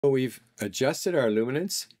So we've adjusted our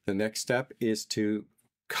luminance. The next step is to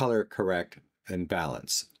color correct and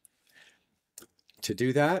balance. To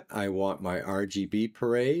do that, I want my RGB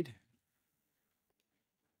Parade.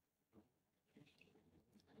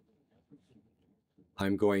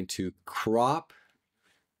 I'm going to crop.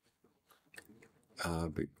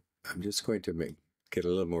 I'm just going to get a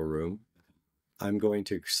little more room. I'm going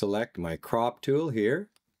to select my crop tool here.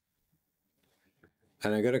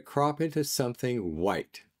 And I'm going to crop into something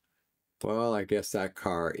white. Well, I guess that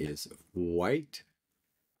car is white.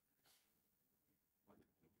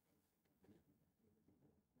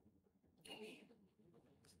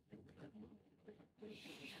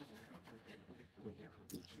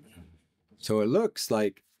 So it looks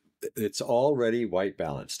like it's already white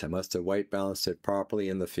balanced. I must have white balanced it properly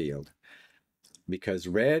in the field because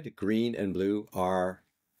red, green, and blue are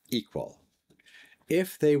equal.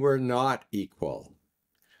 If they were not equal,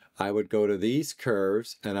 I would go to these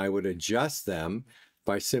curves and I would adjust them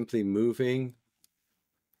by simply moving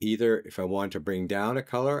either, if I want to bring down a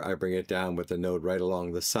color, I bring it down with the node right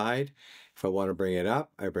along the side. If I want to bring it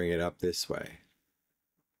up, I bring it up this way.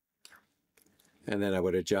 And then I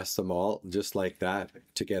would adjust them all just like that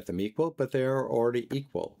to get them equal, but they are already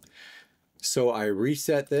equal. So I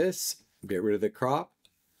reset this, get rid of the crop.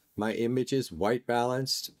 My image is white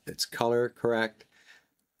balanced, it's color correct,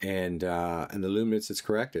 and the luminance is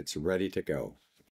correct. It's ready to go.